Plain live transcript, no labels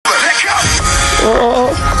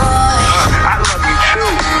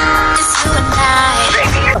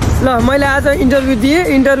मैले आज इन्टरभ्यू दिएँ,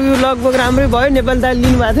 इन्टरभ्यू लगभग राम्रै भयो, नेपाली दाल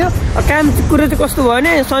लिनुभएको थियो। काम कुरो चाहिँ कस्तो भयो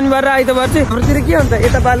भने शनिबार र आइतबार चाहिँ हाम्रोतिर के हुन्छ,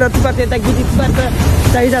 यता बालो तुपार यता गिटी तुपार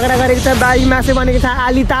चाहिँ झगडा गरेको छ, बारी मासे बनेको छ,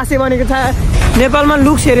 आली तासे बनेको छ। नेपालमा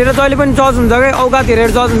लुक्स हेरेर जहिले पनि जज हुन्छ क्या, औकात हेरेर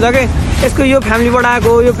जज हुन्छ क्या। यसको यो फ्यामिलीबाट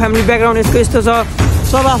आएको, यो फ्यामिली ब्याकग्राउन्ड यसको यस्तो छ,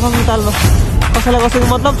 सब आफ्नो तालमा कसैलाई कसैको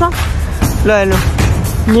मतलब छ। ल हेर्नु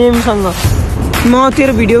नेमसँग म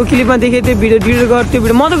तेरो भिडियो क्लिपमा देखेँ, त्यो भिडियो डिलिट गर, त्यो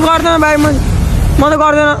भिडियो म त गर्दैन भाइ, म त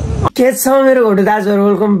गर्दैन। के छ मेरो घोटो दाजुहरू,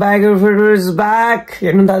 वेलकम ब्याक, इज ब्याक।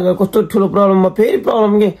 हेर्नु दाजुहरू कस्तो ठुलो प्रब्लम भयो, फेरि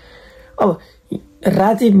प्रब्लम के। अब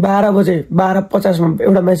राति 12 बजे 12:50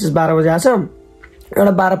 एउटा मेसेज 12 बजे आएछ,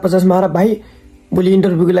 एउटा 12:50 आएर भाइ भोलि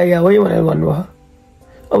इन्टरभ्यूको लागि आऊ है भनेर भन्नुभयो।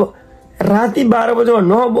 अब राति 12 बजे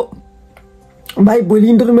भन्नु, अब भाइ भोलि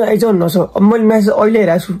इन्टरभ्यूमा आइज भन्नुहोस्। अब मैले मेसेज अहिले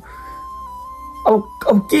हेरेको छु, अब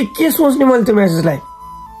के सोच्ने मैले त्यो मेसेजलाई,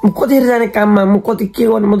 म कतिखेर जाने काममा, म कति के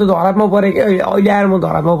गर्ने, म त धरापमा परेँ क्या। अहिले आएर म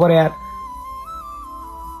धरापमा परेँ यार,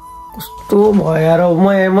 कस्तो भयो यार।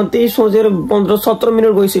 म त्यही सोचेर 15-17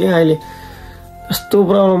 मिनट गइसकेँ अहिले, यस्तो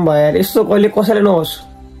प्रब्लम भयो यार। यस्तो कहिले कसैले नहोस्।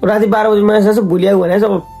 राति 12 बजी मेसेज भोलि आऊ भनेको छ,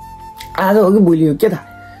 अब आज हो कि भोलि हो के थाहा।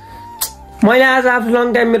 मैले आज आफ्नो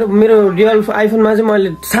लङ टाइम मेरो रियल आइफोनमा चाहिँ मैले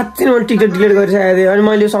साँच्चै मैले टिकटक डिलिट गरिसकेको थिएँ। अनि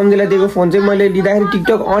मैले सम्झिलाई दिएको फोन चाहिँ मैले लिँदाखेरि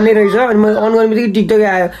टिकटक अनै रहेछ। अनि मैले अन गर्ने बित्तिकै टिकटकै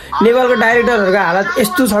आयो। नेपालको डाइरेक्टरहरूको हालत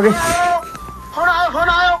यस्तो छ कि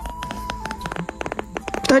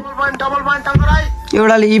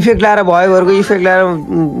एउटाले इफेक्ट लाएर भयो घरको इफेक्ट लाएर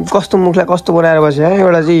कस्तो मुखलाई कस्तो बनाएर बस्यो है।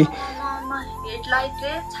 एउटा चाहिँ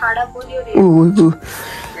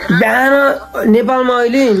बिहान नेपालमा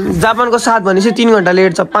अहिले जापानको 7 भनेपछि 3 घन्टा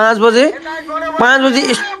लेट छ। 5 बजे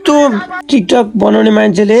यस्तो टिकटक बनाउने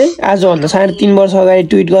मान्छेले आजभन्दा 3.5 वर्ष अगाडि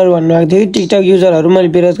ट्विट गर भन्नुभएको थियो कि टिकटक युजरहरू मैले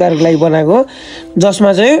बेरोजगारको लागि बनाएको,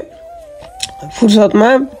 जसमा चाहिँ फुर्सदमा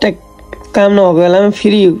काम नभएको बेलामा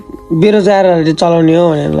फेरि बेरोजगारहरूले चलाउने हो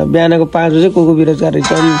भनेर। ल बिहानको 5 बजे को बेरोजगार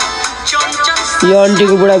रहेछ। यो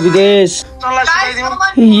आन्टीको बुढा विदेश,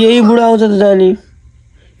 यही बुढा आउँछ त जाने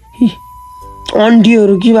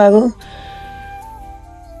आन्टीहरू के भएको।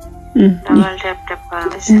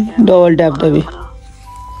 Double tap टपी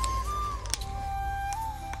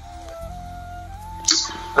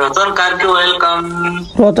Ratan Karki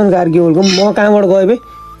welcome. म कहाँबाट गएँ बे?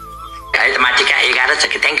 माथि कहाँ 11 छ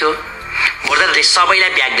कि। Thank you. बोर्डरले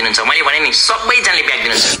सबैलाई ब्याग दिनुहुन्छ, मैले भने नि सबैजनाले ब्याग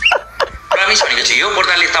दिनुहुन्छ। प्रमिस भनेको छु। यो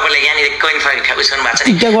बोर्डरले तपाईँलाई यहाँनिर कोइन फर्क उठाउनु भएको छ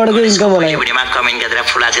नि, भिडियोमा कमेन्ट गरेर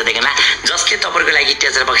फुलाज गर्दैन जसले तपाईँको लागि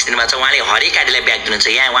टेजर बक्स दिनु भएको छ, उहाँले हरेक आइडीलाई ब्याग दिनुहुन्छ।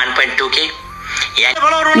 यहाँ 1.2K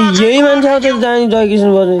यही मान्छे आउँछ जानी जय किशन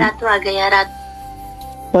बजे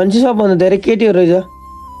भन्छ। सबभन्दा धेरै केटीहरू रहेछ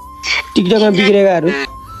टिकटकमा बिग्रेकाहरू।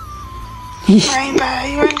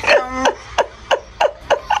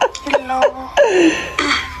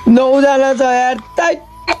 9 जना छ यार।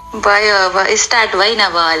 भयो अब स्टार्ट भइन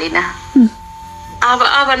भएन, अब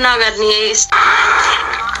नगर्ने।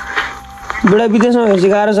 बुढा विदेशमा हेर्छ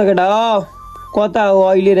गाह्रो छ केटा। कता हो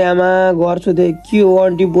अहिले रे आमा, गर्छु त के हो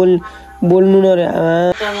आन्टी बोल्नु न रे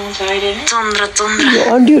आमा।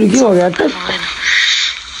 आन्टीहरू के हो यार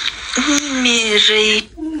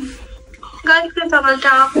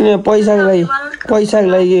पैसाको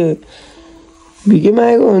लागि भिके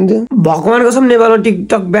मागेको हुन्थ्यो। भगवान् कसम नेपालमा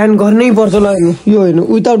टिकटक ब्यान गर्नै पर्छ। ल हेर्नु यो हेर्नु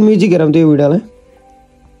विदाउट म्युजिक हेरौँ त्यो भिडियोलाई।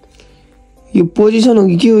 यो पोजिसन हो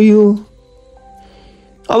कि के हो यो?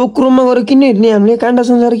 अब क्रोममा गएर किन हेर्ने हामीले? काण्डा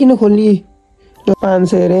संसार किन खोल्ने?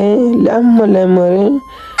 500 अरे ल्याम्म अरे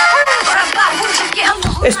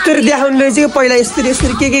यस्तरी देखाउनु रहेछ कि पहिला यस्तरी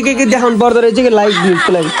के देखाउनु पर्दो रहेछ कि लाइभ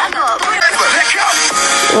भ्युजको लागि।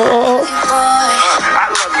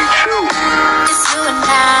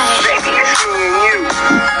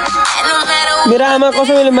 मेरो आमा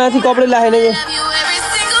कसैले माथि कपडा लाएन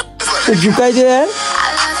कि झुकाइदियो यार।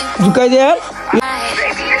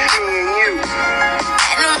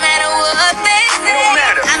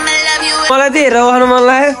 मलाई त हेरेर उखाउनु मन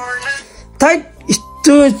लाग्यो। थै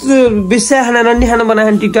यस्तो बेस्या खाना रन्डी खाना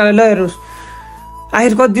बनाएन टिकटकले। ल हेर्नुहोस्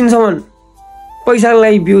आखिर कति दिनसम्म पैसाको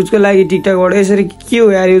लागि भ्युजको लागि टिकटकबाट यसरी के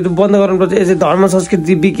हो यार? यो त बन्द गर्नुपर्छ। यसरी धर्म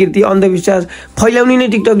संस्कृति विकृति अन्धविश्वास फैलाउने नै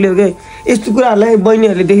टिकटकले हो क्या। यस्तो कुराहरूलाई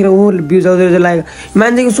बहिनीहरूले देखेर हो भ्युज आउँदो रहेछ लागेको।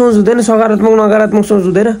 मान्छेको सोच हुँदैन, सकारात्मक नकारात्मक सोच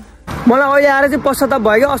हुँदैन। मलाई अहिले आएर चाहिँ पश्चाताप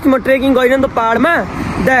भयो क्या। अस्ति म ट्रेकिङ गइनँ नि त पाहाडमा,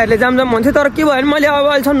 दाइहरूले जाम भन्थ्यो। तर के भयो भने मैले अब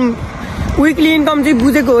अहिलेसम्म विकली इन्कम चाहिँ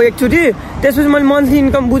बुझेको हो एकचोटि, त्यसपछि मैले मन्थली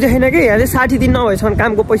इन्कम बुझेको छैन कि। यहाँ चाहिँ 60 दिन नभएसम्म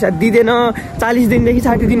कामको पैसा दिँदैन। 40 दिनदेखि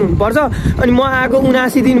 60 दिन हुनुपर्छ। अनि म आएको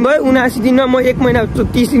 79 दिन भयो। 79 दिनमा म 1 महिना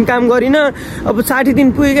 30 दिन काम गरिनँ। अब 60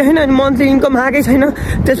 दिन पुगेको छैन। अनि मन्थली इन्कम आएकै छैन।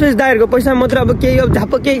 त्यसपछि दाइहरूको पैसा मात्र अब केही अब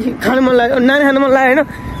झाप्प केही खानु मन लाग्यो, नान खानु मन लाग्यो होइन।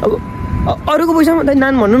 अब अरूको पैसामा त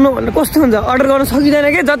नान भन्नु न भन्नु कस्तो हुन्छ? अर्डर गर्न सकिँदैन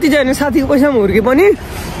क्या। जति चाहिँ होइन साथीको पैसामा हुर्के पनि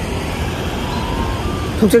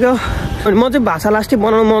पुग्छ क्या अनि म चाहिँ भाषा लास्टै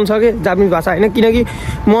बनाउनु मन छ कि जापानिज भाषा होइन किनकि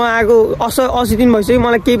म आएको 80 दिन भइसक्यो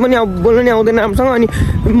मलाई केही पनि बोल्न नि आउँदैन राम्रोसँग अनि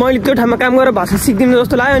मैले त्यो ठाउँमा काम गरेर भाषा सिक्दिनँ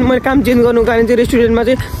जस्तो लाग्यो अनि मैले काम चेन्ज गर्नुको कारण चाहिँ रेस्टुरेन्टमा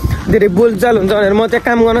चाहिँ धेरै बोलचाल हुन्छ भनेर म त्यहाँ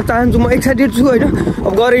काम गर्न चाहन्छु म एक्साइटेड छु होइन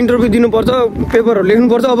अब गएर इन्टरभ्यू दिनुपर्छ पेपरहरू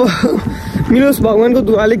लेख्नुपर्छ अब मिलोस् भगवान्को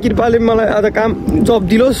दुवाले कृपाले मलाई आज काम जब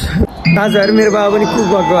दिलोस् दाजुहरू मेरो बाबा पनि कुक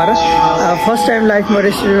भएको भएर फर्स्ट टाइम लाइफमा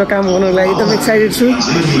रेस्टुरेन्टमा काम गर्नुको लागि एकदम एक्साइटेड छु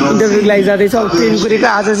इन्टरभ्यूको लागि जाँदैछ अब ट्रेन कुरेको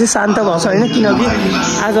आज चाहिँ शान्त भएको छ होइन किनकि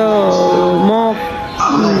आज म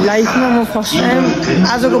लाइफमा म फर्स्ट टाइम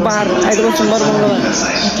आजको बार आइतबार सोमबार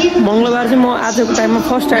मङ्गलबार चाहिँ म आजको टाइममा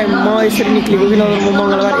फर्स्ट टाइम म यसरी निक्लेको कि नभए म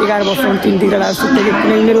मङ्गलबार 11 वर्षमा 3 तिर लाग्छ सुत्दै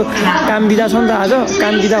किनकि मेरो काम बिदा छ नि त आज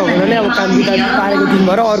काम बिदा हो हुनाले अब काम बिदा पारेको दिन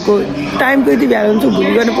भएर अर्को टाइमको यति भ्यालु हुन्छ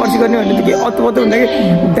भोलि गर्ने पर्सि गर्ने भने त के अत्तो हुन्छ कि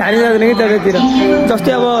ध्यानै जाँदैन कि त्यतातिर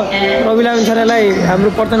जस्तै अब रवि लामी सरलाई हाम्रो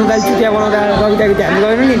पर्तन दाइ चुटिया बनाउँदा रवि दाइको ध्यान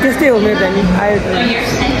गएन नि त्यस्तै हो मेरो ध्यान आयो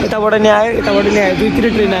यताबाट नि आयो यताबाट नि आयो दुईतिर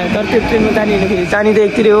ट्रेन आयो तर त्यो ट्रेनमा जाने हुँदाखेरि जाने त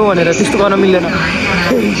एकतिर हो भनेर त्यस्तो गर्न मिल्दैन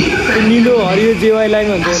निलो हरियो जेवाई लाइन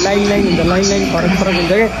हुन्छ लाइन हुन्छ लाइन फरक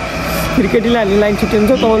हुन्छ क्या क्रिकेटले हाल्ने लाइन छुट्टी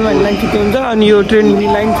हुन्छ कबलमा हाल्ने लाइन छुट्टी हुन्छ अनि यो ट्रेन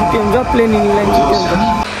हिँड्ने लाइन छुट्टी हुन्छ प्लेन हिँड्ने लाइन छुट्टी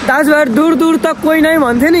हुन्छ दाजुभाइ दूर त कोही नै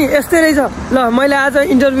भन्थे नि यस्तै रहेछ ल मैले आज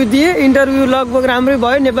इन्टरभ्यू दिएँ इन्टरभ्यू लगभग राम्रै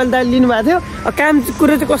भयो नेपाली दाइ लिनुभएको थियो काम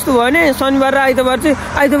कुरो चाहिँ कस्तो भयो भने शनिबार र आइतबार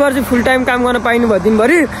चाहिँ फुल टाइम काम गर्न पाइनु भयो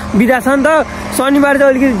दिनभरि बिदा छ नि त शनिबार चाहिँ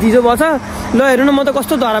अलिकति ढिजो भएछ ल हेर्नु न म त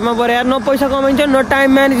कस्तो धरामा परेँ यार न पैसा कमाइन्छ न टाइम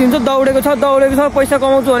म्यानेज हुन्छ दौडेको छ पैसा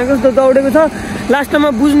कमाउँछु भनेको जस्तो दौडेको छ लास्टमा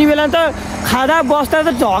बुझ्ने बेला त खाँदा बस्दा त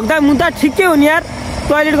झक्दा मुद्दा ठिकै हो नि यार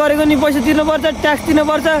टोइलेट गरेको नि पैसा तिर्नुपर्छ ट्याक्स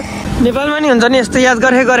तिर्नुपर्छ नेपालमा नि हुन्छ नि यस्तो याद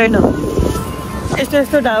गरेन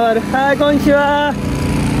यस्तो ढाबाहरू कहीँ सेवा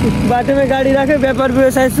बाटोमै गाडी राख्यो व्यापार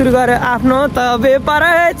व्यवसाय सुरु गरेँ आफ्नो त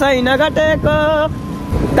व्यापारै छैन घटेको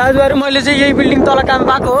दाजुभाइ मैले चाहिँ यही बिल्डिङ तल काम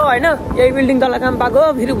पाएको हो होइन यही बिल्डिङ तल काम पाएको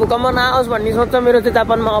हो फेरि भूकम्प नआओस् भन्ने सोच मेरो चाहिँ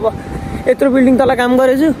जापानमा अब यत्रो बिल्डिङ तल काम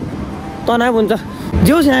गरेछु तनाव हुन्छ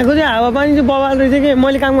जोस् यहाँको चाहिँ हावापानी चाहिँ बवाल रहेछ कि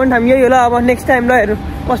मैले काम गर्ने ठाउँ यही होला अब नेक्स्ट टाइम ल हेर्नु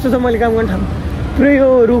कस्तो छ मैले काम गर्ने ठाउँ पुरै यो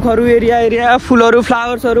रुखहरू एरिया फुलहरू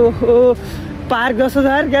फ्लावर्सहरू हो पार्क जस्तो छ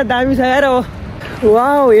यार क्या दामी छ यार अब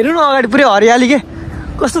वाउ हेर्नु न अगाडि पुरै हरियाली के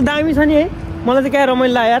कस्तो दामी छ नि है मलाई चाहिँ क्या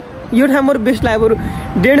रमाइलो लाग्यो यार यो ठाउँ बरु बेस्ट लाग्यो बरु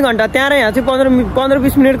 1.5 घन्टा त्यहाँ र यहाँ चाहिँ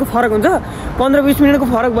 15-20 मिनटको फरक हुन्छ 15-20 मिनटको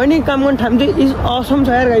फरक भयो नि काम गर्ने ठाउँ चाहिँ इज असम छ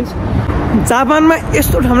यार गाइस जापानमा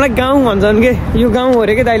यस्तो ठाउँलाई गाउँ भन्छन् के यो गाउँ हो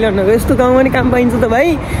रे के दाइले भन्नुको यस्तो गाउँमा नि काम पाइन्छ त भाइ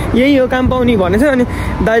यही हो काम पाउने भनेछ अनि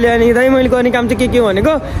दाइले अनि दाइ मैले गर्ने काम चाहिँ के हो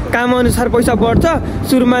भनेको काम अनुसार पैसा बढ्छ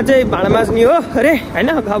सुरुमा चाहिँ भाँडा माझ्ने हो अरे होइन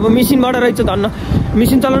अब मिसिनबाट रहेछ धन्न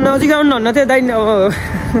मिसिन चलाउन नजिक आउनु धन्न थियो दाइ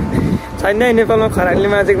छैन नेपालमा खरानीले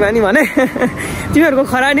माझेको बानी भने तिमीहरूको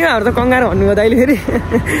खरानी हो त कङ्गार भन्नुभयो दाइले फेरि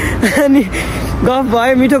अनि गफ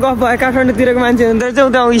भयो मिठो गफ भयो काठमाडौँतिरको मान्छे हुँदो रहेछ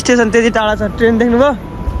उता स्टेसन त्यति टाढा छ ट्रेन देख्नुभयो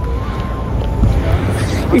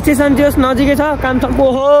स्टेसन चाहिँ नजिकै छ काम छ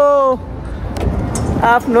ओहो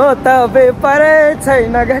आफ्नो त व्यापारै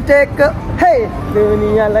छैन घटेको हे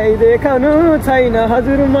दुनियाँलाई देखाउनु छैन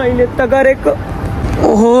हजुर मैले त गरेको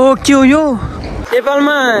ओहो के हो यो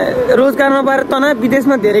नेपालमा रोजगार नपाएर तनाव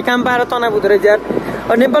विदेशमा धेरै काम पाएर तनाव हुँदो रहेछ यार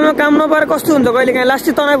नेपालमा काम नपाएर कस्तो हुन्छ कहिले काहीँ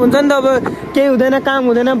लास्टै तनाव हुन्छ नि त अब केही हुँदैन काम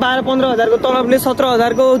हुँदैन 12-15 हजारको तलबले 17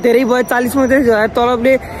 हजारको धेरै भयो 40-35 हजार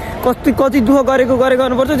तलबले कति दुःख गरेको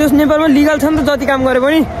गर्नुपर्छ जस नेपालमा लिगल छ नि त जति काम गरे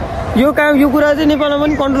पनि यो कुरा चाहिँ नेपालमा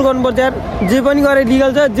पनि कन्ट्रोल गर्नुपर्छ यार जे पनि गरे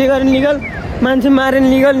लिगल छ जे गरे लिगल मान्छे मारे नि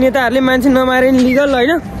लिगल नेताहरूले मान्छे नमारे नि लिगल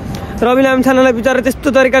होइन रवि लामिछानेलाई बिचरा त्यस्तो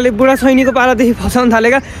तरिकाले बुढा सैनिकको पालादेखि फसाउन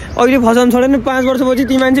थालेका अहिले फसाउन छोडेन 5 वर्षपछि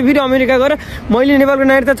ती मान्छे फेरि अमेरिका गएर मैले नेपालको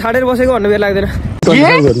नागरिकता छाडेर बसेको भन्नु बेर लाग्दैन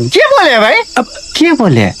के बोले भाइ के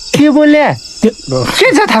बोले के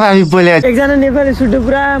छ थाहा बोले एकजना नेपाली सुटो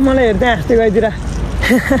पुरा मलाई हेर्दै हाँस्दै गइदिएर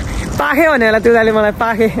पाखे भने होला त्यो दाले मलाई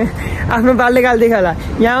पाखे आफ्नो बाल्यकालदेखि होला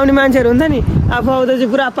यहाँ आउने मान्छेहरू हुन्छ नि आफू आउँदा चाहिँ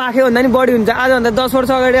पुरा पाखे भन्दा नि बढी हुन्छ आजभन्दा 10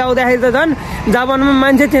 वर्ष अगाडि आउँदाखेरि त झन् जापानमा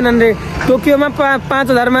मान्छे थिएनन् रे टोकियोमा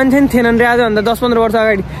 5,000 मान्छे नि थिएनन् रे आजभन्दा 10-15 वर्ष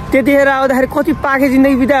अगाडि त्यतिखेर आउँदाखेरि कति पाखे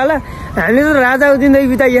जिन्दगी बितायो होला हामीले त राजाको जिन्दगी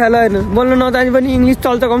बिताइयो होला हेर्नु बोल्न नजाने पनि इङ्ग्लिस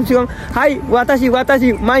चल्छ कमसेकम हाई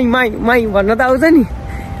वातासी माई भन्न त आउँछ नि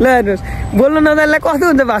ल हेर्नुहोस् बोल्न नजानेलाई कस्तो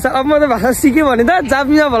हुन्छ भाषा अब म त भाषा सिकेँ भने त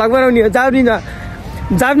जापानिजमा भ्लग बनाउने हो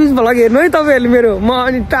जापानिज भ्लग हेर्नु है तपाईँहरूले मेरो म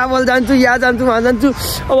अनि ट्राभल जान्छु यहाँ जान्छु वहाँ जान्छु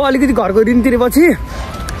अब अलिकति घरको ऋण तिरेपछि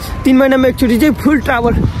 3 महिनामा एकचोटि चाहिँ फुल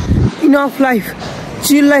ट्राभल इनफ लाइफ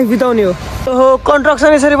चिल लाइफ बिताउने हो ओहो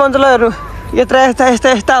कन्स्ट्रक्सन यसरी बन्छ ल हेर्नु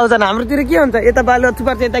यस्ता आउँछन् हाम्रोतिर के हुन्छ यता बालुवा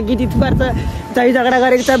थुपार्छ यता गिटी थुपार्छ झै झगडा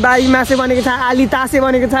गरेको छ बारी मासे बनेको छ आली तासे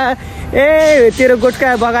बनेको छ ए तेरो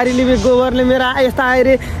गोठका बगारीले गोबरले मेरो यस्ता आयो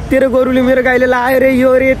रे तेरो गोरुले मेरो गाईले लायो रे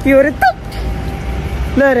यो रे त्यो रे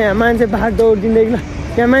ल रे मान्छे भाग दौड जिन्दगी ल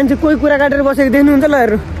यहाँ मान्छे कोही कुरा काटेर बसेको देख्नुहुन्छ ल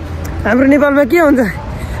हेर्नु हाम्रो नेपालमा के हुन्छ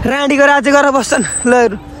राँडीको राज्य गरेर बस्छन् ल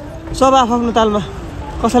हेर्नु सब आफ्नो तालमा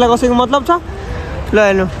कसैलाई कसैको मतलब छ ल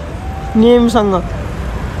हेर्नु नियमसँग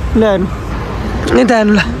ल हेर्नु यता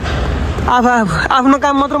हेर्नु ल आफ्नो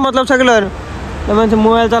काम मात्र मतलब छ कि ल हेर्नु मान्छे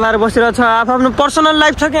मोबाइल चलाएर बसिरहेको छ आफ्नो पर्सनल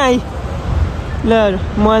लाइफ छ क्या ल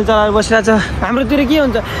मोबाइल चलाएर बसिरहेको छ हाम्रोतिर के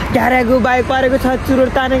हुन्छ घ्यारेको बाइक पारेको छ चुरोट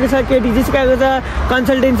तानेको छ केटी जिस्काएको छ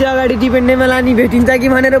कन्सल्टेन्सी अगाडि डिपेन्डेन्टमा लाने भेटिन्छ कि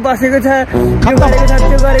भनेर बसेको छ त्यो गरेको छ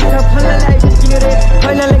त्यो गरेको छ फल्नाले किन्यो रे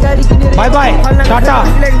फल्नाले गाडी किन्यो रे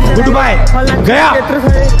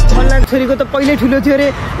फल्ना छोरीको त पहिल्यै ठुलो थियो रे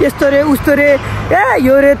यस्तो रे उस्तो रे ए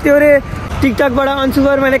यो रे त्यो रे टिकटकबाट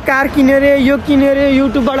अन्सुगर मैले कार किन्यो रे यो किन्यो रे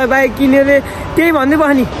युट्युबबाट बाइक किन्यो रे त्यही भन्दै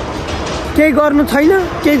भयो नि केही गर्नु छैन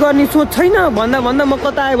केही गर्ने सोच छैन भन्दा भन्दा म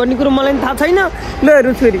कता आएँ भन्ने कुरो मलाई पनि थाहा छैन ल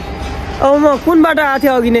हेर्नु छोरी अब म कुन बाटो आएको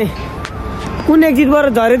थिएँ अघि नै कुन एक्जिटबाट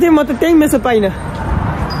झरेको थिएँ म त त्यही मेसो पाइनँ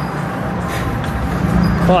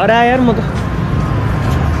हराए यार म त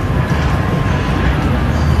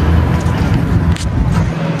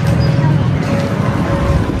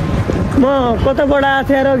म कताबाट आएको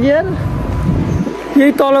थिएँ अघि यार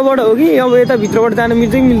यही तलबाट हो कि अब यता भित्रबाट जान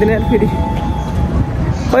मिल्छ कि मिल्दैन यार फेरि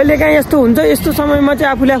कहिलेकाहीँ यस्तो हुन्छ यस्तो समयमा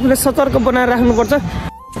चाहिँ आफूले सतर्क बनाएर राख्नुपर्छ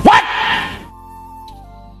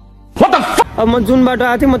अब म जुन बाटो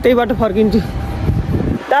आएको थिएँ म त्यही बाटो फर्किन्छु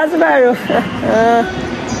दाजुभाइ हो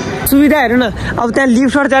सुविधा हेर्नु न अब त्यहाँ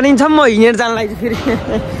लिफ्टबाट जानिन्छ म हिँडेर जान लाग्छ फेरि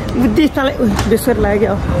बुद्धिस्टलाई बेसर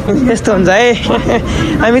लाग्यो अब यस्तो हुन्छ है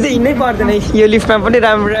हामी त हिँड्नै पर्दैन है यो लिफ्टमा पनि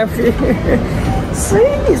राम्रो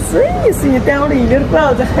त्यहाँबाट हिँडेर पुरा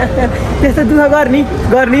हुन्छ त्यस्तो दुःख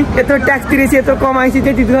गर्ने यत्रो ट्याक्स तिरेपछि यत्रो कमाएपछि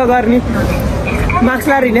त्यति दुःख गर्ने मास्क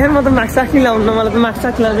लाएर हिँडेर म त मास्क साक्नै लाउनु मलाई त मास्क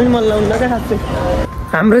साक्स लाउनु पनि मन लाउनु क्या खास चाहिँ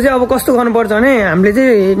हाम्रो चाहिँ अब कस्तो गर्नुपर्छ भने हामीले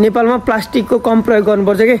चाहिँ नेपालमा प्लास्टिकको कम प्रयोग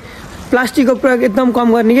गर्नुपर्छ कि प्लास्टिकको प्रयोग एकदम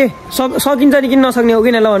कम गर्ने के सकिन्छ नि किन नसक्ने हो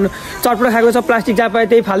किन ल भन्नु चटपट खाएको छ प्लास्टिक जहाँ पाए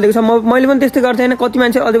त्यही फालिदिएको छ मैले पनि त्यस्तै गर्थेँ होइन कति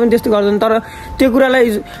मान्छे अझै पनि त्यस्तै गर्छन् तर त्यो कुरालाई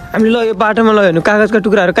हामीले ल यो बाटोमा ल हेर्नु कागजका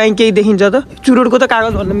टुक्राहरू कहीँ केही देखिन्छ त चुरोटको त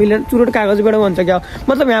कागज भन्न मिल्दैन चुरोट कागजबाट भन्छ क्या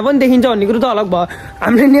मतलब यहाँ पनि देखिन्छ भन्ने कुरो त अलग भयो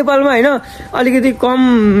हामीले नेपालमा होइन अलिकति कम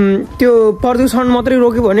त्यो प्रदूषण मात्रै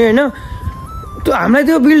रोक्यो भने होइन त्यो हामीलाई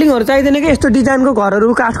त्यो बिल्डिङहरू चाहिँदैन कि यस्तो डिजाइनको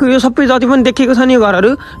घरहरू काठको यो सबै जति पनि देखेको छ नि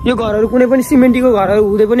यो घरहरू कुनै पनि सिमेन्टीको घरहरू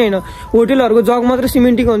हुँदै पनि होइन होटेलहरूको जग मात्र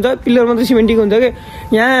सिमेन्टीको हुन्छ पिलर मात्र सिमेन्टीको हुन्छ कि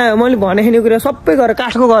यहाँ मैले भनेको कुरा सबै घर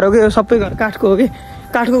काठको घर हो कि सबै घर काठको हो कि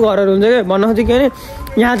काठको घरहरू हुन्छ कि भन्न खोजेँ के भने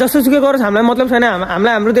यहाँ जस्तोसुकै गरोस् हामीलाई मतलब छैन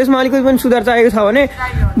हामीलाई हाम्रो देशमा अलिकति पनि सुधार चाहिएको छ भने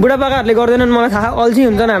बुढापाकाहरूले गर्दैनन् मलाई थाहा अल्छी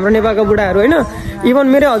हुन्छन् हाम्रो नेपालका बुढाहरू होइन इभन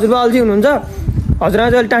मेरै हजुरबा अल्छी हुनुहुन्छ हजुरबा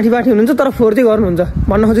चाहिँ अलिक टाँठी हुनुहुन्छ तर फोर्दै गर्नुहुन्छ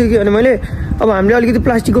भन्न खोजेको के भने मैले अब हामीले अलिकति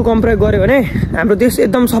प्लास्टिकको कम प्रयोग गऱ्यो भने हाम्रो देश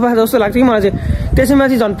एकदम सफा जस्तो लाग्छ कि मलाई चाहिँ त्यसैमा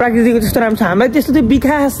चाहिँ झन् प्राकृतिक त्यस्तो राम्रो छ हामीलाई त्यस्तो चाहिँ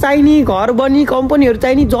विकास चाहिने घर बनी कम्पनीहरू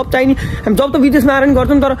चाहिने जब चाहिने हामी जब त विदेशमा आएर पनि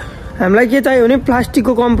गर्छौँ तर हामीलाई के चाहियो भने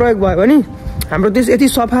प्लास्टिकको कम प्रयोग भयो भने हाम्रो देश यति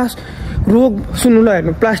सफा रोग सुन्नु ल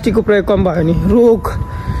हेर्नु प्लास्टिकको प्रयोग कम भयो भने रोग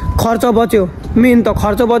खर्च बच्यो मेन त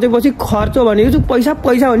खर्च बचेपछि खर्च भनेको चाहिँ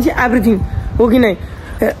पैसा भनेपछि एभ्रिथिङ हो कि नै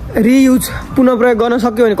रियुज पुनः प्रयोग गर्न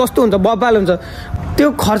सक्यो भने कस्तो हुन्छ बब्बाल हुन्छ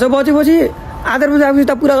त्यो खर्च बचेपछि आधारभूत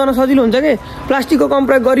आवश्यकता पुरा गर्न सजिलो हुन्छ कि प्लास्टिकको कम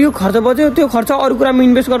प्रयोग गरियो खर्च बच्यो त्यो खर्च अरू कुरामा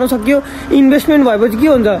इन्भेस्ट गर्न सकियो इन्भेस्टमेन्ट भएपछि के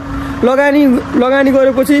हुन्छ लगानी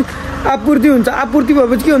गरेपछि आपूर्ति हुन्छ आपूर्ति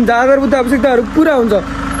भएपछि के हुन्छ आधारभूत आवश्यकताहरू पुरा हुन्छ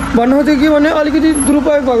भन्न खोजेको के भने अलिकति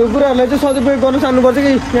दुरुपयोग भएको कुराहरूलाई चाहिँ सदुपयोग गर्न चाहनुपर्छ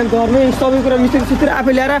कि यहाँ घरमै सबै कुरा मिस्त्री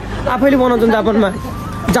आफै ल्याएर आफैले बनाउँछन्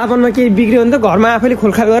जापानमा केही बिग्रियो भने त घरमा आफैले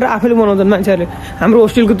खोलखाल गरेर आफैले बनाउँछन् मान्छेहरूले हाम्रो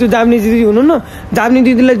होस्टेलको त्यो जापानी दिदी हुनुहुन्न जापानी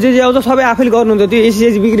दिदीलाई जे आउँछ सबै आफैले गर्नुहुन्छ त्यो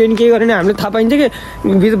एसी बिग्रियो भने केही गरेन हामीले थाहा पाइन्छ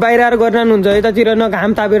कि बाहिर आएर गरिरहनुहुन्छ यतातिर न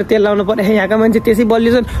घाम तापेर तेल लाउनु पर्ने यहाँका मान्छे त्यसै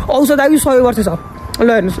बलियो छन् औषध आयो 100 वर्ष छ ल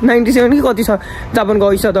हेर्नुहोस् 97 कि कति छ जापानको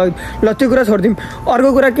औषध ल त्यो कुरा छोडिदिउँ अर्को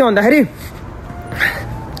कुरा के भन्दाखेरि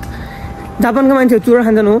जापानको मान्छेहरू चुरोट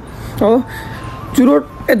खान्छन् हो चुरोट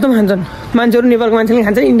एकदम खान्छन् मान्छेहरू नेपालको मान्छेले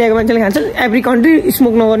खान्छन् इन्डियाको मान्छेले खान्छन् एभ्री कन्ट्री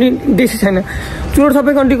स्मोक नगर्ने देश छैन चुरोट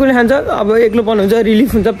सबै कन्ट्रीकोले खान्छ अब एक्लोपन हुन्छ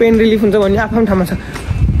रिलिफ हुन्छ पेन रिलिफ हुन्छ भन्ने आफ्नो ठाउँमा छ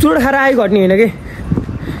चुरोट खाएर आइ घट्ने होइन कि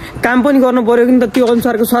काम पनि गर्नु पऱ्यो कि त त्यो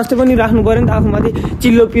अनुसारको स्वास्थ्य पनि राख्नु पऱ्यो नि त आफूमाथि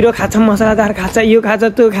चिल्लो पिरो खान्छ मसलादार खान्छ यो खान्छ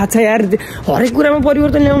त्यो खान्छ यार हरेक कुरामा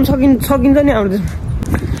परिवर्तन ल्याउन सकिन्छ नि हाम्रो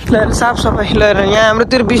देशमा साफ सफाइ लिएर यहाँ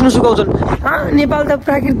हाम्रोतिर बिस्नु सुकाउँछन् नेपाल त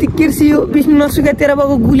प्राकृतिक कृषि हो बिस्नु नसुकाए तेह्र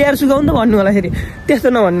बाबु गुलिएर सुकाउनु त भन्नु होला फेरि त्यस्तो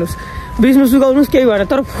नभन्नुहोस् बिस्नु सुकाउनुहोस् केही भएन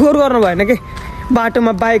तर फोहोर गर्नु भएन के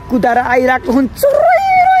बाटोमा बाइक कुदाएर आइरहेको हुन्छ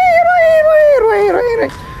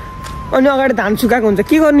अनि अगाडि धान सुकाएको हुन्छ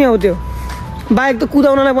के गर्ने हो त्यो बाइक त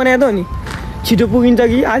कुदाउनलाई बनाएको त हो नि छिटो पुगिन्छ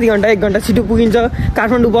कि आधी घन्टा 1 घन्टा छिटो पुगिन्छ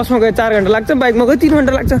काठमाडौँ बसमा गयो 4 घन्टा लाग्छ बाइकमा गयो 3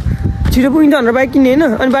 घन्टा लाग्छ छिटो पुगिन्छ भनेर बाइक किन्ने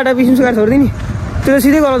होइन अनि बाटो बिस्नु सुकाएर छोडिदिने त्यो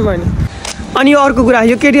सिधै गलत भयो नि। अनि अर्को कुरा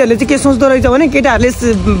यो केटीहरूले चाहिँ के सोच्दो रहेछ भने केटाहरूले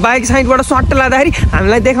बाइक साइडबाट सट्ट लाँदाखेरि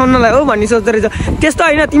हामीलाई देखाउनलाई हो भन्ने सोच्दो रहेछ। त्यस्तो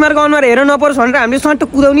होइन, तिमीहरूको अनुहार हेर नपरोस् भनेर हामीले सट्ट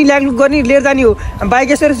कुदाउने ल्यागलुक गर्ने लिएर जाने हो।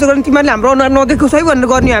 बाइक यसो यस्तो गर्ने तिमीहरूले हाम्रो अनुहार नदेखोस् है भनेर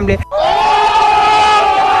गर्ने हामीले।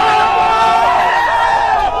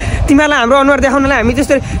 तिमीहरूलाई हाम्रो अनुहार देखाउनलाई हामी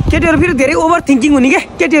त्यस्तो केटीहरू फेरि धेरै ओभर थिङ्किङ हुने क्या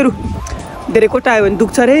केटीहरू। धेरै कोटायो भने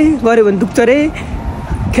दुख्छ रे, गऱ्यो भने दुख्छ रे,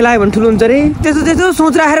 खेलायो भने ठुलो हुन्छ रे, त्यस्तो त्यस्तो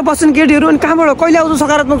सोच राखेर बस्छन् केटीहरू। अनि कहाँबाट कहिले आउँछ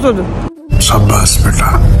सकारात्मक सोच? शाबाश बेटा,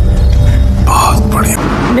 बहुत बढिया।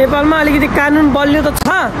 नेपालमा अलिकति कानुन बलियो त छ,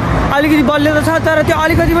 अलिकति बलियो त छ, तर त्यो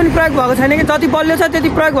अलिकति पनि प्रयोग भएको छैन कि जति बलियो छ त्यति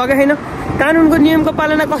प्रयोग भएको छैन। कानुनको नियमको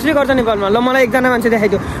पालना कसले गर्छ नेपालमा? ल मलाई एकजना मान्छे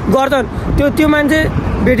देखाइदियो गर्छन्, त्यो मान्छे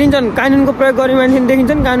भेटिन्छन्। कानुनको प्रयोग गर्ने मान्छे पनि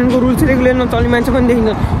देखिन्छन्, कानुनको रुल्स रेगुलेसनमा चल्ने मान्छे पनि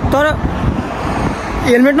देखिन्छन्। तर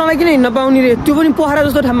हेलमेट नलाइकन हिँड्न पाउने रे, त्यो पनि पोखरा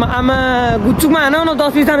जस्तो ठाउँमा आमा गुच्चुकमा हान न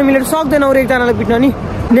 10-20जना मिलेर सक्दैन अरू एकजनालाई पिट्न नि।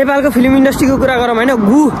 नेपालको फिल्म इन्डस्ट्रीको कुरा गरौँ होइन,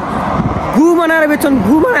 घु बनाएर बेच्छन्,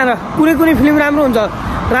 घु बनाएर। कुनै फिल्म राम्रो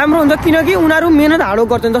हुन्छ किनकि उनीहरू मेहनत हार्डवर्क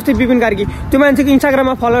गर्छन्। जस्तै विपिन कार्की, त्यो मान्छेको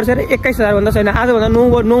इन्स्टाग्राममा फलोवर्स हेरेर 21,000 भन्दा छैन, आजभन्दा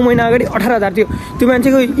 9 महिना अगाडि 18,000 थियो। त्यो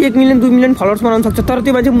मान्छेको 1 मिलियन 2 मिलियन फलोवर्स बनाउन सक्छ। तर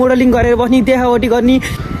त्यो मान्छे मोडलिङ गरेर बस्ने, देखावटी गर्ने,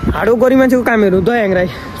 हार्डवर्क गर्ने मान्छेको कामहरू दयाङ राई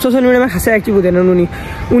सोसियल मिडियामा खासै एक्टिभ हुँदैनन्।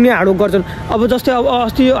 उनी हार्डवर्क गर्छन्। अब जस्तै अब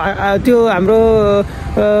अस्ति त्यो हाम्रो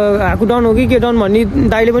हाकु डन हो कि के डन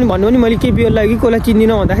भन्ने दाइले पनि भन्नु नि, मैले केपिएल लागि कसलाई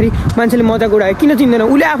चिन्दिनँ भन्दाखेरि मान्छेले मजाक उडायो। किन चिन्दैन?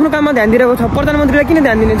 उसले आफ्नो काममा ध्यान दिइरहेको छ। प्रधानमन्त्रीलाई किन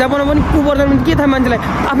ध्यान दिने? जापानमा पनि को प्रधानमन्त्री के थाहा मान्छेलाई?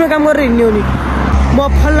 आफ्नो काम गरेर हिँड्ने हो नि। म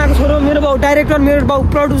फल्नाको छोरो, मेरो बाउ डाइरेक्टर, मेरो बाउ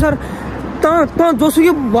प्रड्युसर, तँ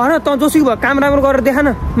जोसुकै भएर तँ जोसुकै भयो, काम राम्रो गरेर देखा न।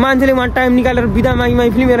 मान्छेले उहाँ टाइम निकालेर बिदा मागी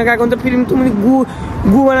फिल्म हेरेर गएको हुन्छ। फिल्म तिमीले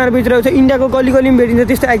गु बनाएर बेचिरहेको छ। इन्डियाको गली गलीमा भेटिन्छ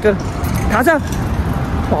त्यस्तो एक्टर, थाहा छ?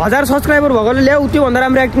 1000 सब्सक्राइबर भएकोले ल्याऊ, त्योभन्दा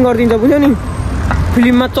राम्रो एक्टिङ गरिदिन्छ, बुझ्यौ नि?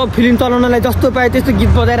 फिल्म चलाउनलाई जस्तो पाए त्यस्तो गीत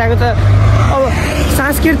बजाइरहेको छ। अब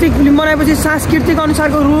सांस्कृतिक फिल्म बनाएपछि सांस्कृतिक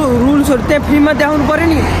अनुसारको रुल्सहरू त्यहाँ फिल्ममा देखाउनु पऱ्यो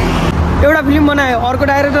नि। एउटा फिल्म बनायो, अर्को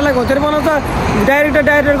डाइरेक्टरलाई घोचेर बनाउँछ।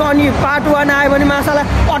 डाइरेक्टरको अनि पार्ट 1 आयो भने मासालाई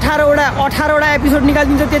 18वटा एपिसोड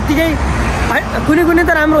निकालिदिन्छ त्यत्तिकै। कुनै त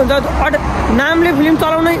राम्रो हुन्छ। नामले फिल्म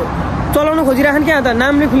चलाउन खोजिरहन् क्या, त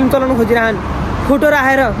नामले फिल्म चलाउन खोजिरहन्। फोटो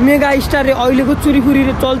राखेर मेगा स्टार रे, अहिलेको चुरीफुरी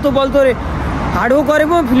रे, चल्तो बल्तो रे, हार्डवर्क गरे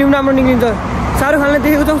पो फिल्म राम्रो निक्लिन्छ। शाहरुख खानलाई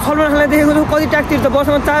देखेको छौ, सलमान खानलाई देखेको छौ, कति ट्याक्स तिर्छ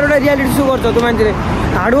वर्षमा 4वटा रियालिटी सो गर्छ त्यो मान्छेले।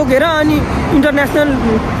 हार्डवर्क हेर अनि इन्टरनेसनल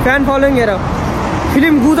फ्यान फलोइङ हेर।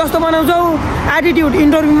 फिल्म गु जस्तो बनाउँछौ, एटिट्युड।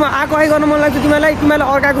 इन्टरभ्यूमा आएको गर्न मन लाग्छ तिमीलाई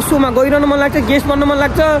अर्काको सोमा गइरहनु मन लाग्छ, गेस्ट बन्न मन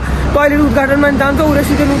लाग्छ, टोइलेट उद्घाटनमा जान्छौ,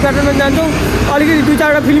 रेस्टुरेन्ट उद्घाटनमा जान्छौ, अलिकति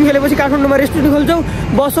 2-4वटा फिल्म खेलेपछि काठमाडौँमा रेस्टुरेन्ट खोल्छौ,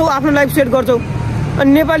 बस्छौ, आफ्नो लाइफ सेट गर्छौ।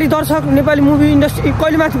 अनि नेपाली दर्शक, नेपाली मुभी इन्डस्ट्री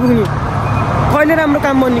कहिले माथि पुग्ने? कहिले राम्रो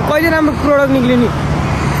काम बन्ने? कहिले राम्रो प्रोडक्ट निक्लिने?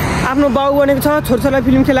 आफ्नो बाउ बनेको छ, छोरछोरीलाई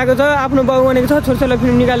फिल्म खेलाएको छ, आफ्नो बाउ बनेको छ, छोरछोरीलाई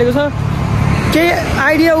फिल्म निकालेको छ। केही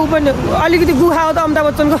आइडिया पनि अलिकति गु खायो त अमिताभ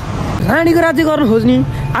बच्चनको। रानीको राज्य गर्न खोज्ने,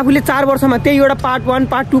 आफूले 4 वर्षमा त्यही एउटा पार्ट 1,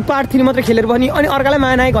 पार्ट 2, पार्ट 3 मात्रै खेलेर पनि अनि अर्कालाई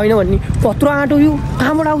माया नायक होइन भन्ने कत्रो आँटो यो?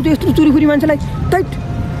 कहाँबाट आउँछ यस्तो चुरीफुरी मान्छेलाई? तैट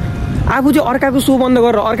आफू चाहिँ अर्काको सो बन्द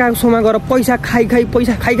गरेर अर्काको सोमा गएर पैसा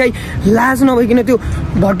खाइ लाज नभइकन त्यो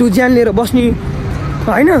भट्टु ज्यान लिएर बस्ने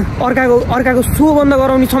होइन। अर्काको सो बन्द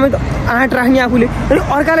गराउने समेत आँट राख्ने आफूले, अनि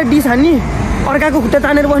अर्कालाई डिस हान्ने, अर्काको खुट्टा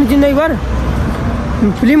तानेर बस्ने जिन्दगीभर।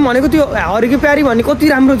 फिल्म भनेको त्यो हरेकी प्यारी भन्ने कति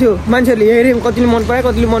राम्रो थियो, मान्छेहरूले हेरे, कतिले मन परायो,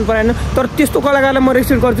 कतिले मन पराएन। तर त्यस्तो कलाकारलाई म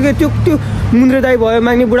रेस्पेक्ट गर्छु कि त्यो मुन्द्रे दाई भयो,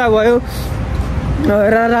 माग्ने बुढा भयो,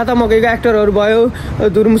 राता मकैको एक्टरहरू भयो,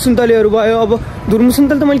 धुर्मु सुन्तलेहरू भयो। अब धुर्मु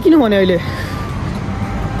सुन्तले त मैले किन भने अहिले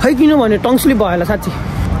खै किन भने टङ्सली भयो होला साँच्ची।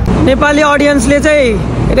 नेपाली अडियन्सले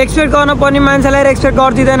चाहिँ रेस्पेक्ट गर्नुपर्ने मान्छेलाई रेस्पेक्ट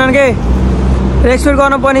गरिदिँदैनन् के, रेस्पेक्ट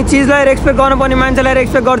गर्नुपर्ने चिजलाई रेस्पेक्ट गर्नुपर्ने मान्छेलाई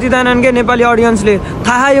रेस्पेक्ट गरिदिँदैनन् के नेपाली अडियन्सले।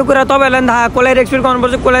 थाहा यो कुरा तपाईँहरूलाई थाहा, कसलाई रेस्पेक्ट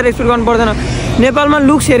गर्नुपर्छ, कसलाई रेस्पेक्ट गर्नु पर्दैन। नेपालमा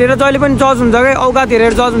लुक्स हेरेर जहिले पनि जज हुन्छ क्या, औकात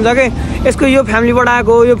हेरेर जज हुन्छ क्या। यसको यो फ्यामिलीबाट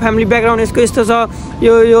आएको, यो फ्यामिली ब्याकग्राउन्ड यसको यस्तो छ,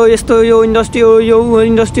 यो यस्तो, यो इन्डस्ट्री हो, यो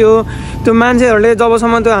इन्डस्ट्री हो। त्यो मान्छेहरूले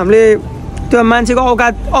जबसम्म त्यो हामीले त्यो मान्छेको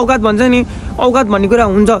औकात भन्छ नि, औकात भन्ने कुरा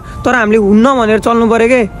हुन्छ, तर हामीले हुन्न भनेर चल्नु पऱ्यो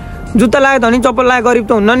के। जुत्ता लगायो भने चप्पल लगायो गरिब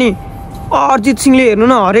त हुन्न नि। अरिजित सिंहले हेर्नु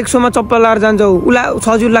न, हरेक सोमा चप्पल लगाएर जान्छ, उसलाई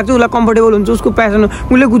सजिलो लाग्छ, उसलाई कम्फर्टेबल हुन्छ, उसको प्यासन हो।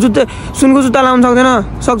 उसले सुनको जुत्ता लाउनु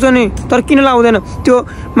सक्छ नि, तर किन लाउँदैन? त्यो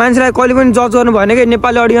मान्छेलाई कहिले पनि जज गर्नु भएन कि।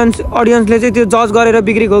 नेपाली अडियन्सले चाहिँ त्यो जज गरेर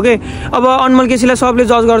बिग्रेको हो कि। अब अनमोल केसीलाई सबले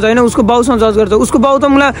जज गर्छ होइन, उसको बाउसँग जज गर्छ। उसको बाउ त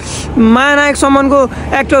मलाई महानायक सम्मानको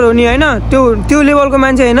एक्टर हो नि होइन, त्यो लेभलको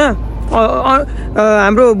मान्छे होइन।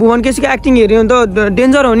 हाम्रो भुवन केसीको एक्टिङ हेऱ्यो भने त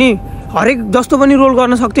डेन्जर हो नि, हरेक जस्तो पनि रोल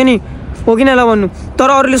गर्न सक्थ्यो नि, हो कि न ल भन्नु। तर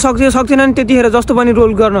अरूले सक्थेन नि त्यतिखेर जस्तो पनि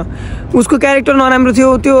रोल गर्न। उसको क्यारेक्टर नराम्रो थियो,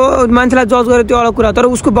 त्यो मान्छेलाई जज गर्यो, त्यो अलग कुरा। तर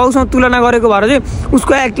उसको बाउसँग तुलना गरेको भएर चाहिँ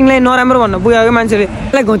उसको एक्टिङलाई नराम्रो भन्न पुग्यो क्या मान्छेले।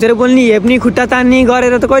 घोचेर बोल्ने, हेप्ने, खुट्टा तान्ने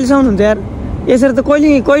गरेर त कहिलेसम्म हुन्छ यार? यसरी त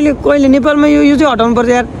कहिले नेपालमा यो चाहिँ हटाउनु पर्छ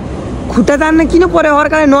यार। खुट्टा तान्न किन पर्यो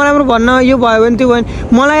अर्काले नराम्रो भन्न, यो भयो भने त्यो भयो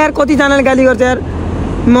भने। मलाई यार कतिजनाले गाली गर्छ यार,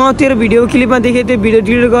 म तेरो भिडियो क्लिपमा देखेँ त्यो भिडियो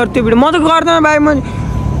डिलिट गर, त्यो भिडियो म त गर्दैन भाइ, म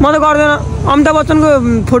त गर्दैन। अमिताभ बच्चनको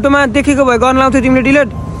फोटोमा देखेको भए गर्न लाउँथ्यो तिमीले डिलिट,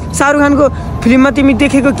 शाहरुख खानको फिल्ममा तिमी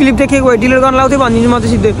देखेको क्लिप देखेको भए डिलिट गर्न लाउँथ्यो भनिदिन्छु म त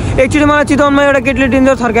सिधै। एकचोटि मलाई चितवनमा एउटा केटीले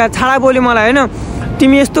डेन्जर थर्कायो, छाडा बोल्यो मलाई होइन,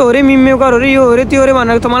 तिमी यस्तो हो रे, मिमेकर हो रे, यो हो रे, त्यो हो रे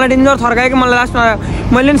भनेर त मलाई डेन्जर थर्कायो कि मलाई लास्टमा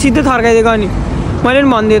मैले पनि सिधै थर्काइदिएको। अनि मैले पनि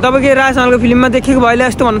भनिदिएँ तपाईँको राजसँगको फिल्ममा देखेको भएले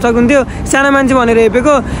यस्तो भन्न सक्नुहुन्थ्यो, सानो मान्छे भनेर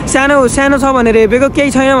हेपेको, सानो छ भनेर हेपेको,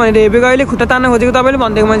 केही छैन भनेर हेपेको, अहिले खुट्टा तान्न खोजेको तपाईँले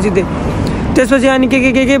भनिदिएको मैले सिधै। त्यसपछि अनि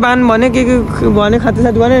के बान भने के भने खाते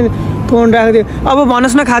साथी भने फोन राखिदियो। अब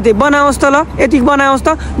भन्नुहोस् न खाते बनाओस् त ल, यति बनाओस्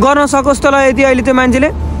त, गर्न सकोस् त ल यति। अहिले त्यो मान्छेले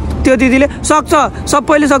त्यो दिदीले सक्छ,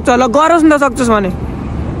 सबैले सक्छ, ल गरोस् नि त, सक्छस् भने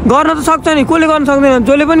गर्न त सक्छ नि, कसले गर्न सक्दैन,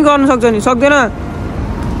 जसले पनि गर्न सक्छ नि, सक्दैन।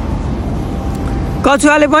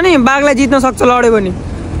 कछुवाले पनि बाघलाई जित्न सक्छ लड्यो भने,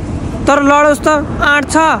 तर लडोस् त, आँट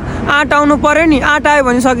छ, आँट आउनु पऱ्यो नि, आँट आयो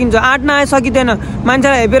भने सकिन्छ, आँट नआए सकिँदैन।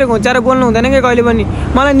 मान्छेलाई हेपेर घुच्चाएर बोल्नु हुँदैन कि कहिले पनि।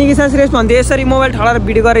 मलाई निकिसा श्रेष्ठ भन्थ्यो यसरी मोबाइल ठडाएर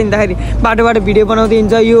भिडियो गरेर हिँड्दाखेरि, बाटो भिडियो बनाउँदै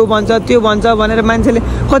हिँड्छ, यो भन्छ त्यो भन्छ भनेर मान्छेले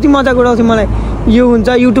कति मजाक उडाउँथ्यो मलाई। यो हुन्छ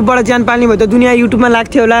युट्युबबाट ज्यान पाल्ने भयो त दुनियाँ युट्युबमा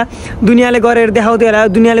लाग्थ्यो होला, दुनियाँले गरेर देखाउँथ्यो होला,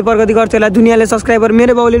 दुनियाँले प्रगति गर्थ्यो होला, दुनियाँले सब्सक्राइबर।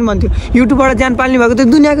 मेरो बाउले पनि भन्थ्यो युट्युबबाट ज्यान पाल्ने भएको त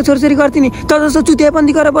दुनियाँको छोरछोरी गर्थ्यो नि, तर जस्तो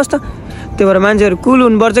चुतियापन्थी गरेर बस्छ। त्यही भएर मान्छेहरू कुल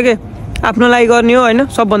हुनुपर्छ के, आफ्नो लागि गर्ने हो होइन,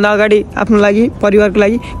 सबभन्दा अगाडि आफ्नो लागि, परिवारको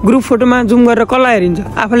लागि। ग्रुप फोटोमा जुम गरेर कसलाई हेरिन्छ,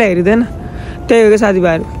 आफूलाई हेरिँदैन। त्यही हो क्या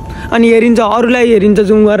साथीभाइहरू। अनि हेरिन्छ, अरूलाई हेरिन्छ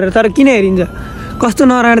जुम गरेर, तर किन हेरिन्छ, कस्तो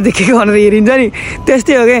नराम्रो देखेको भनेर हेरिन्छ नि,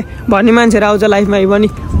 त्यस्तै हो क्या भन्ने मान्छेहरू आउँछ लाइफमा। पनि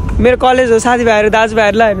मेरो कलेज हो साथीभाइहरू,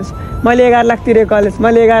 दाजुभाइहरूलाई हेर्नुहोस्, मैले 11 लाख तिरेको कलेज,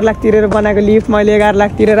 मैले 11 लाख तिरेर बनाएको लिफ्ट, मैले 11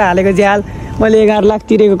 लाख तिरेर हालेको झ्याल, मैले 11 लाख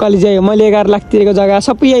तिरेको कलेज हो, मैले 11 लाख तिरेको जग्गा,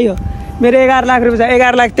 सबै यही हो। मेरो 11 लाख रुपियाँ छ,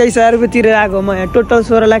 11,23,000 रुपियाँ तिरेर आएको म यहाँ। टोटल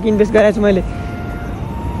 16 लाख इन्भेस्ट गरेको छु मैले।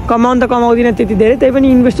 कमाउनु त कमाउँदिनँ त्यति धेरै, त्यही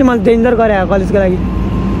पनि इन्भेस्ट चाहिँ मैले डेन्जर गरेँ कलेजको लागि।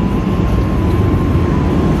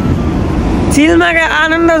 चिलमा क्या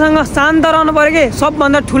आनन्दसँग शान्त रहनु पऱ्यो कि,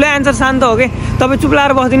 सबभन्दा ठुलो एन्सर शान्त हो कि। तपाईँ चुप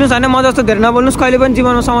लाएर बसिदिनुहोस् होइन, म जस्तो धेरै नबोल्नुहोस्, कहिले पनि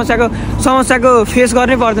जीवनमा समस्याको फेस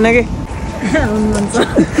गर्नै पर्दैन कि।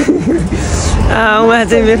 उहाँ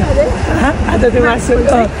चाहिँ मेरो आज चाहिँ मासु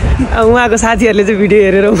उहाँको साथीहरूले चाहिँ भिडियो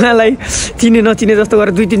हेरेर उहाँलाई चिने नचिने जस्तो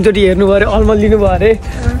गरेर 2-3 चोटि हेर्नु पऱ्यो, अलमल लिनु भयो अरे।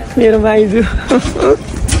 मेरो माइजू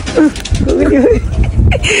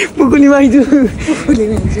पुकुली माइजू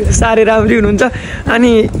साह्रै राम्री हुनुहुन्छ।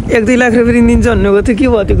 अनि 1-2 लाख रुपियाँ ऋण दिन्छ भन्नुभएको थियो, के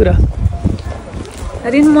भयो त्यो कुरा?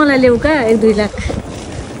 ऋण मलाई ल्याऊ का 1-2 लाख?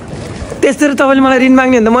 त्यस्तै तपाईँले मलाई ऋण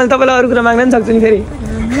माग्ने भने त मैले तपाईँलाई अरू कुरा माग्न पनि सक्छु नि फेरि।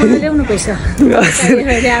 मलाई ल्याउनु पैसा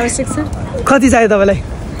आवश्यक छ। कति चाहियो तपाईँलाई?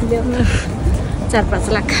 4-5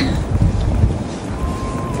 लाख।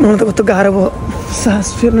 मलाई त कस्तो गाह्रो भयो,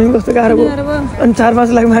 सास फेर्नु पनि कस्तो गाह्रो भयो। अनि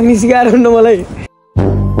 4-5 लाख माग्ने सिकाएर हुन्न मलाई।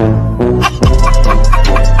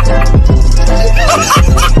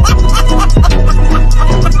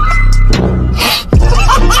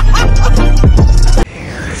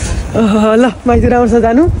 ल माइती राम्रो छ,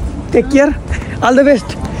 जानु, take care, all the best.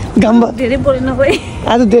 घाम धेरै बोल्नु भयो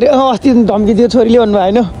आज, धेरै अस्ति धम्की दियो छोरीले भन्नुभयो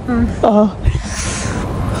होइन,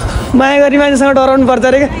 माया गरी मान्छेसँग डराउनु पर्छ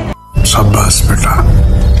अरे क्या। शाबाश बेटा,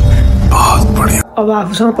 बहुत बढिया। अब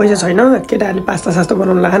आफूसँग पैसा छैन, केटाहरूले पास्ता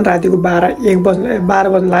बनाउनु लाग्यो, रातिको 12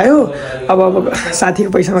 बज्नु लाग्यो। अब साथीको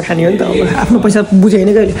पैसामा खाने हो नि त, अब आफ्नो पैसा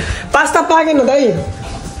बुझेन कहिले। पास्ता पाकेन दाइ,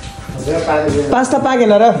 पास्ता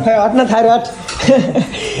पाकेन र, हट्न थाहा हट,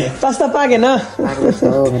 पास्ता पाकेन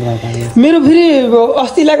मेरो। फेरि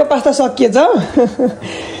अस्ति ल्याएको पास्ता सकिएछ।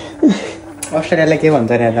 अस्ट्रेलियालाई के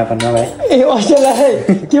भन्छ रे जापानमा भाइ? ए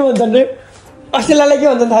अस्ट्रेलियालाई के भन्छन् रे? अस्ट्रेलियालाई के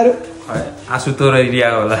भन्छन् थारू? आसु तो रिया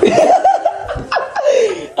होला।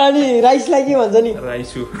 अनि राइसलाई के भन्छ नि?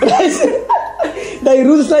 राइसु। दाइ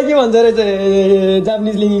रुल्सलाई के भन्छ रे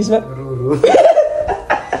जापानिज इङ्ग्लिसमा?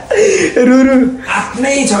 रुरु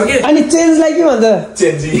आफ्नै छ के। अनि चेन्जलाई के भन्छ?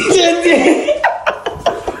 चेन्जी।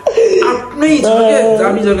 आफ्नै छ के,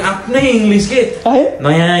 जापानिजहरुको आफ्नै इङ्ग्लिस के,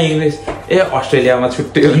 नयाँ इङ्ग्लिस। ए अस्ट्रेलियामा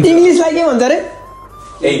छुट्टै हुन्छ। इङ्ग्लिसलाई के भन्छ रे?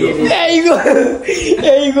 एइगो।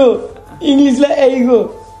 इङ्ग्लिसलाई एइगो।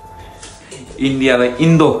 इन्डियालाई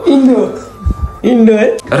इन्डो है।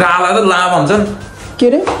 रालाई त ला भन्छन्। के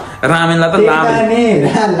रे? रामेनलाई त ला।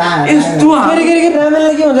 यस्तो के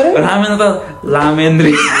रामेनलाई के भन्छ रे? रामेन त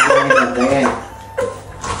लामेन्द्री।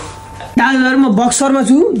 दाजुहरू म बक्सरमा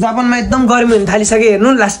छु, जापानमा एकदम गर्मी हुन थालिसक्यो,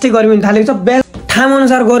 हेर्नु लास्टै गर्मी हुन थालेको छ। बिहान ठाउँ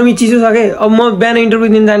अनुसार गर्मी चिसो छ के। अब म बिहान इन्टरभ्यू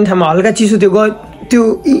दिन जाने ठाउँमा हल्का चिसो थियो, त्यो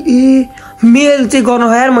मेल चाहिँ गर्नु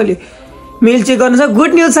यार मैले मेल चेक गर्नु छ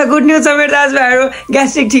गुड न्युज छ मेरो दाजुभाइहरू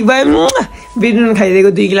ग्यास्ट्रिक ठिक भयो बिटनुन खाइदिएको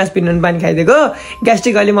 2 गिलास बिटनुन पानी खाइदिएको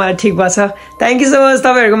ग्यास्ट्रिक अलि मलाई ठिक भएको छ थ्याङ्क यू सो मच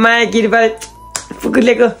तपाईँहरूको माया कृपा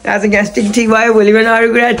पुकुलेको आज ग्यास्ट्रिक ठिक भयो भोलि बिहान अरू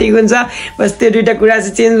कुरा ठिक हुन्छ बस त्यो दुईटा कुरा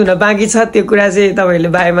चाहिँ चेन्ज हुन बाँकी छ त्यो कुरा चाहिँ तपाईँहरूले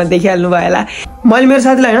बारेमा देखिहाल्नु भयो होला मैले मेरो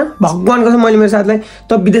साथीलाई होइन भगवान्को छ मैले मेरो साथीलाई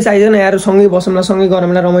त विदेश आइदैन यार सँगै बसौँला सँगै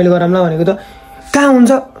गरौँला रमाइलो गरौँला भनेको त कहाँ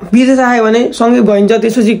हुन्छ विदेश आयो भने सँगै भइन्छ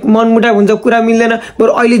त्यसपछि मनमुटाव हुन्छ कुरा मिल्दैन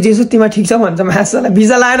बरु अहिले जे छ तिमीमा ठिक छ भन्छ मासुलाई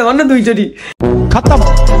भिजा लाएन भन्न 2 चोटि खत्तम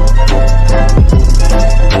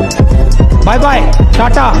bye bye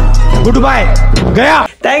tata good bye Gaya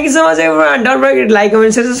thank you so much everyone don't forget like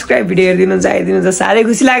comment share subscribe video हेरिदिनुहुन्छ आइदिनुहुन्छ साह्रै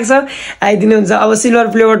खुसी लाग्छ आइदिनुहुन्छ अब सिल्भर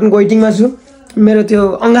प्ले बटनको वेटिङमा छु मेरो त्यो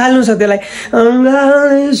अँगाल्नु छ त्यसलाई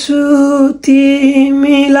अँगाल्छु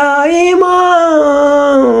तिमीलाई म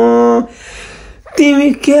तिमी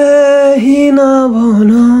केही नभन